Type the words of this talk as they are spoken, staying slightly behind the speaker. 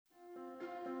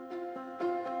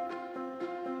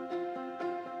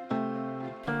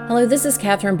Hello, this is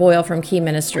Catherine Boyle from Key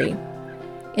Ministry.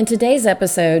 In today's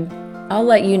episode, I'll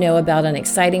let you know about an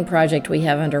exciting project we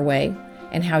have underway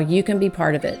and how you can be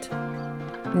part of it.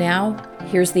 Now,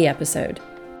 here's the episode.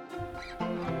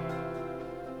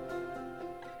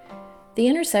 The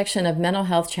intersection of mental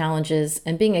health challenges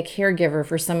and being a caregiver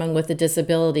for someone with a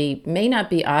disability may not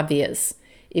be obvious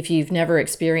if you've never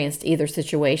experienced either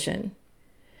situation.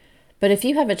 But if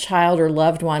you have a child or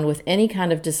loved one with any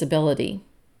kind of disability,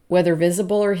 whether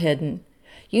visible or hidden,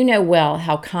 you know well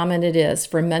how common it is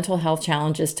for mental health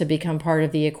challenges to become part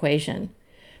of the equation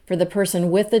for the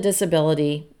person with the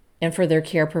disability and for their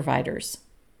care providers.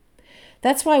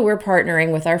 That's why we're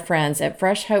partnering with our friends at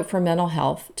Fresh Hope for Mental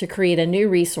Health to create a new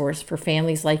resource for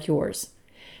families like yours,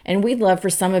 and we'd love for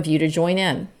some of you to join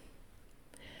in.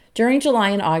 During July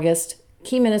and August,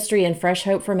 Key Ministry and Fresh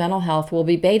Hope for Mental Health will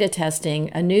be beta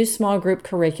testing a new small group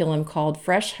curriculum called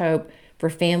Fresh Hope for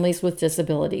families with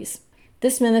disabilities.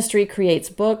 This ministry creates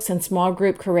books and small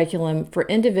group curriculum for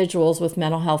individuals with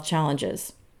mental health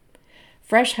challenges.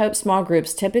 Fresh Hope small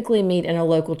groups typically meet in a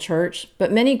local church,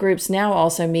 but many groups now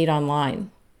also meet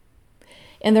online.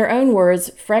 In their own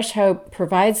words, Fresh Hope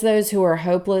provides those who are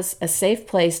hopeless a safe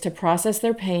place to process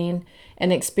their pain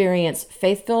and experience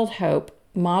faith-filled hope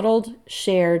modeled,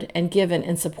 shared, and given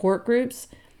in support groups,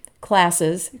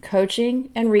 classes,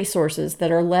 coaching, and resources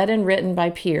that are led and written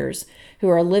by peers who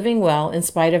are living well in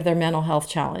spite of their mental health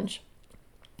challenge.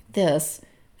 This,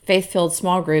 faith-filled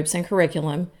small groups and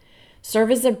curriculum,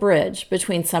 serve as a bridge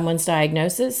between someone's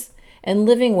diagnosis and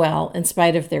living well in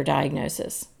spite of their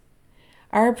diagnosis.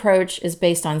 Our approach is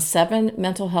based on 7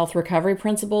 mental health recovery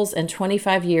principles and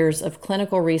 25 years of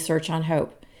clinical research on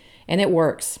hope, and it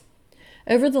works.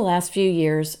 Over the last few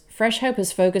years, Fresh Hope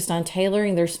has focused on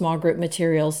tailoring their small group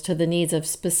materials to the needs of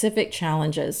specific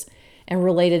challenges and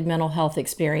related mental health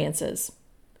experiences.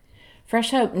 Fresh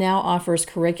Hope now offers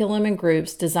curriculum and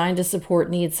groups designed to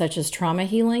support needs such as trauma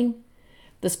healing,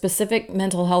 the specific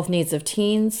mental health needs of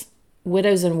teens,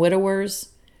 widows and widowers,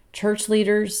 church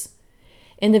leaders,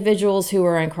 individuals who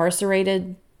are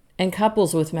incarcerated, and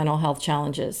couples with mental health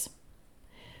challenges.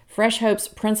 Fresh Hope's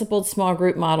principled small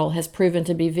group model has proven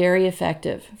to be very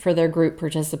effective for their group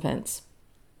participants.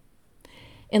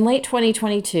 In late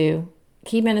 2022,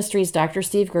 Key Ministries' Dr.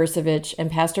 Steve Gersevich and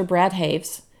Pastor Brad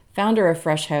Haves, founder of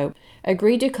Fresh Hope,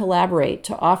 agreed to collaborate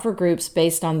to offer groups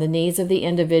based on the needs of the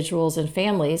individuals and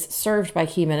families served by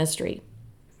Key Ministry.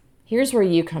 Here's where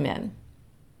you come in.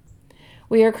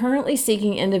 We are currently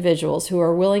seeking individuals who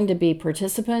are willing to be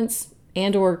participants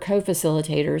and/or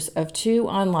co-facilitators of 2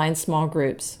 online small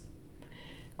groups.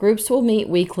 Groups will meet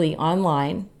weekly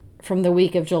online from the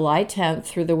week of July 10th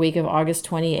through the week of August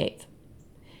 28th.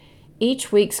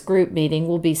 Each week's group meeting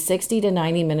will be 60 to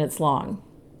 90 minutes long.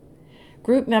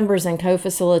 Group members and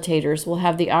co-facilitators will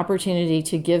have the opportunity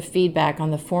to give feedback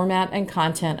on the format and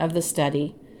content of the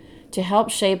study to help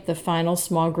shape the final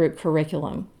small group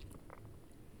curriculum.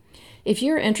 If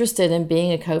you're interested in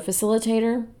being a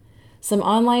co-facilitator, some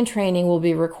online training will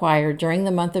be required during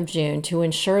the month of June to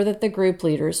ensure that the group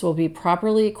leaders will be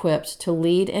properly equipped to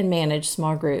lead and manage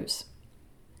small groups.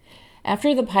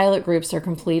 After the pilot groups are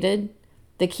completed,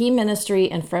 the Key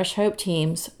Ministry and Fresh Hope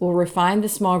teams will refine the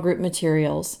small group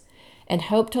materials and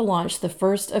hope to launch the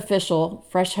first official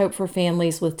Fresh Hope for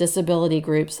Families with Disability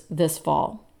groups this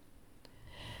fall.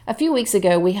 A few weeks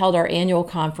ago, we held our annual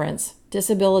conference,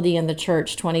 Disability in the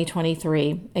Church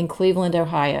 2023, in Cleveland,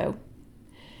 Ohio.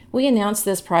 We announced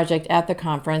this project at the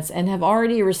conference and have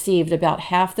already received about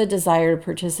half the desired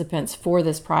participants for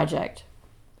this project.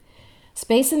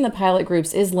 Space in the pilot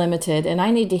groups is limited, and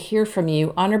I need to hear from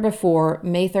you on or before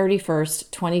May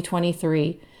 31st,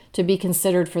 2023, to be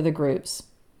considered for the groups.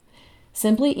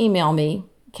 Simply email me,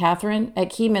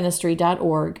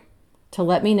 catherine@keyministry.org, to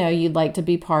let me know you'd like to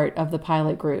be part of the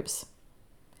pilot groups.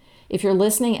 If you're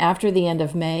listening after the end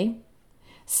of May,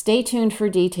 stay tuned for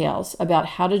details about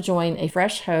how to join a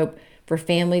Fresh Hope for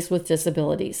Families with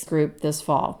Disabilities group this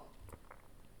fall.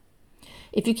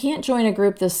 If you can't join a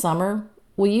group this summer,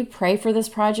 will you pray for this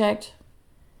project?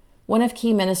 One of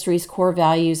Key Ministry's core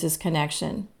values is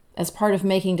connection, as part of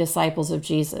making disciples of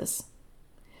Jesus.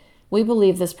 We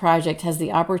believe this project has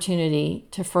the opportunity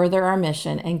to further our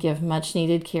mission and give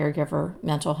much-needed caregiver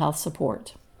mental health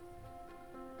support.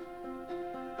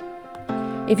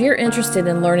 If you're interested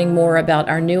in learning more about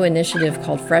our new initiative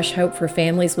called Fresh Hope for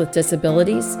Families with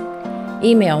Disabilities,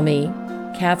 email me,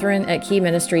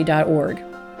 catherine@keyministry.org.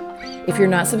 If you're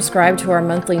not subscribed to our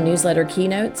monthly newsletter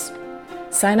Keynotes,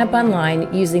 sign up online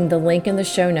using the link in the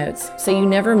show notes so you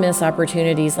never miss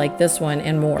opportunities like this one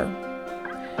and more.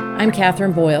 I'm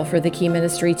Catherine Boyle for the Key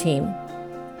Ministry team.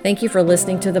 Thank you for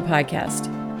listening to the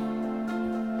podcast.